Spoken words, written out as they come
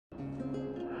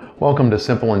Welcome to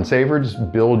Simple and Savored's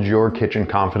Build Your Kitchen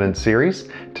Confidence series.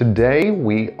 Today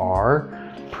we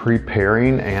are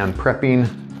preparing and prepping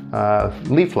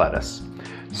leaf lettuce.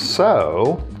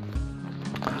 So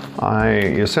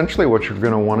essentially what you're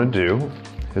going to want to do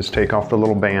is take off the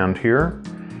little band here,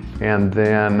 and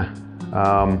then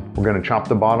we're going to chop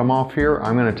the bottom off here.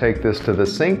 I'm going to take this to the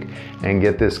sink and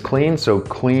get this clean, so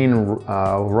clean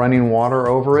running water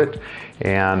over it.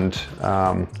 And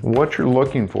what you're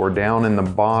looking for down in the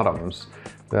bottoms,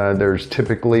 there's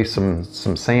typically some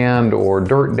sand or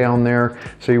dirt down there,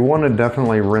 so you want to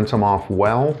definitely rinse them off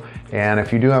well. And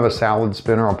if you do have a salad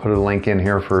spinner, I'll put a link in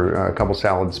here for a couple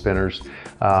salad spinners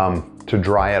to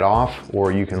dry it off,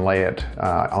 or you can lay it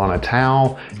on a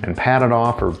towel and pat it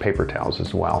off, or paper towels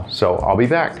as well. So I'll be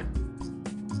back.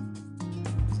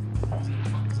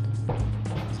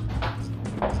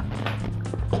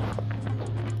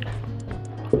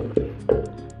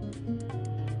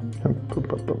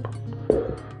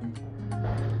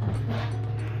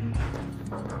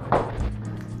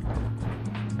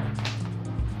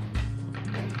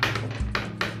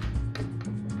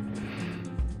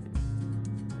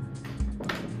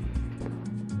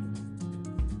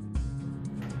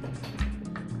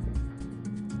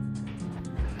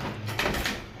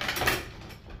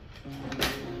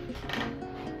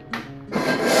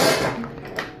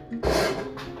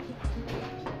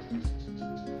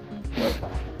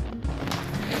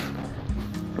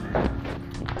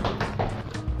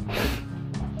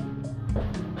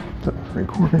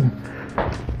 Recording.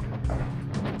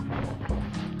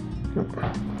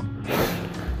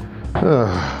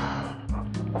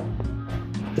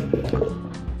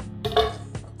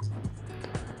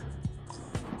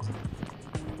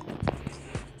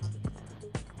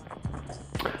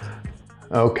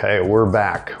 Okay, we're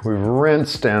back. We've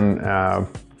rinsed and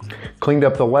cleaned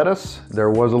up the lettuce. There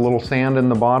was a little sand in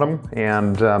the bottom,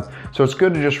 and so it's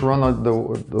good to just run the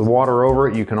water over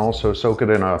it. You can also soak it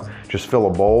in just fill a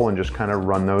bowl and just kind of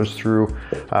run those through.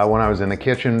 When I was in the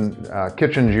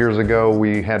kitchens years ago,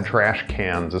 we had trash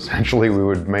cans. Essentially, we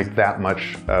would make that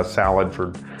much salad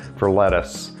for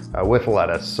lettuce, with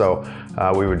lettuce. So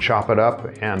we would chop it up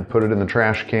and put it in the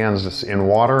trash cans in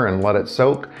water and let it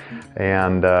soak,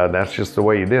 and that's just the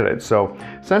way you did it. So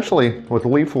essentially, with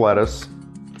leaf lettuce,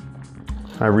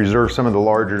 I reserved some of the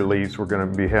larger leaves. We're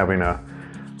going to be having a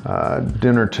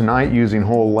dinner tonight using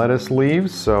whole lettuce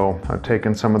leaves, so I've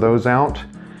taken some of those out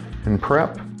in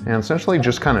prep and essentially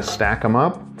just kind of stack them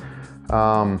up.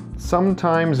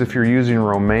 Sometimes if you're using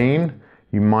romaine,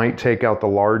 you might take out the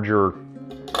larger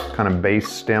kind of base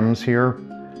stems here,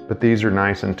 but these are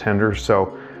nice and tender,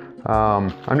 so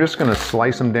I'm just going to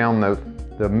slice them down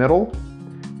the middle.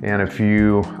 And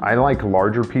I like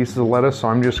larger pieces of lettuce, so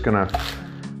I'm just going to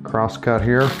cross cut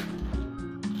here.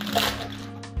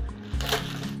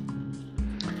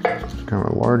 Kind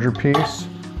of a larger piece.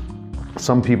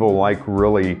 Some people like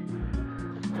really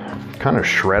kind of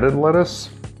shredded lettuce,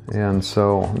 and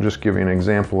so I'll just give you an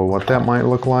example of what that might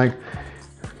look like.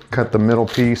 Cut the middle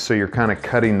piece, so you're kind of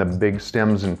cutting the big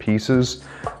stems in pieces.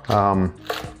 So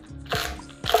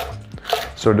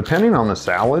depending on the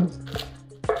salad,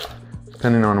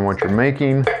 depending on what you're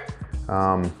making,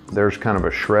 there's kind of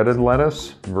a shredded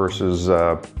lettuce versus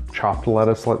chopped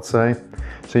lettuce, let's say.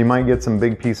 So you might get some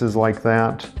big pieces like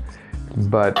that,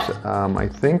 but I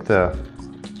think the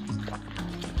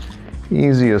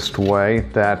easiest way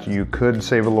that you could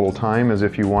save a little time is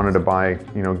if you wanted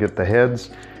to get the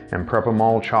heads and prep them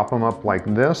all, chop them up like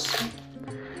this.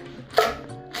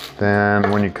 Then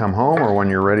when you come home or when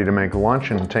you're ready to make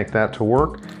lunch and take that to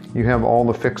work, you have all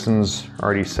the fixins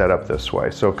already set up this way.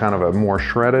 So kind of a more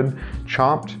shredded,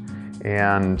 chopped.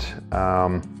 And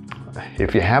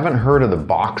if you haven't heard of the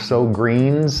boxo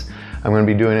greens, I'm going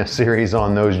to be doing a series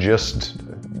on those, just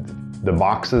the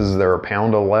boxes. They're a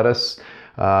pound of lettuce,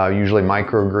 usually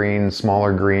microgreens,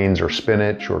 smaller greens, or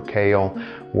spinach or kale,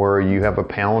 where you have a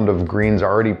pound of greens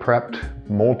already prepped,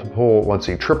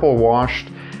 triple washed,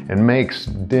 and makes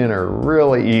dinner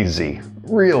really easy,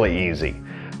 really easy.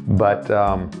 But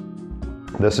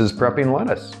this is prepping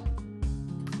lettuce.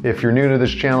 If you're new to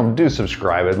this channel, do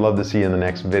subscribe. I'd love to see you in the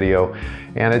next video.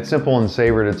 And it's Simple and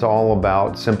Savored. It's all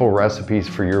about simple recipes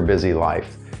for your busy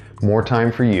life. More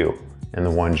time for you and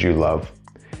the ones you love.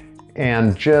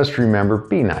 And just remember,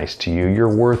 be nice to you.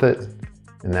 You're worth it.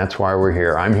 And that's why we're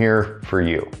here. I'm here for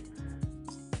you.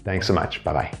 Thanks so much.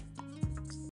 Bye-bye.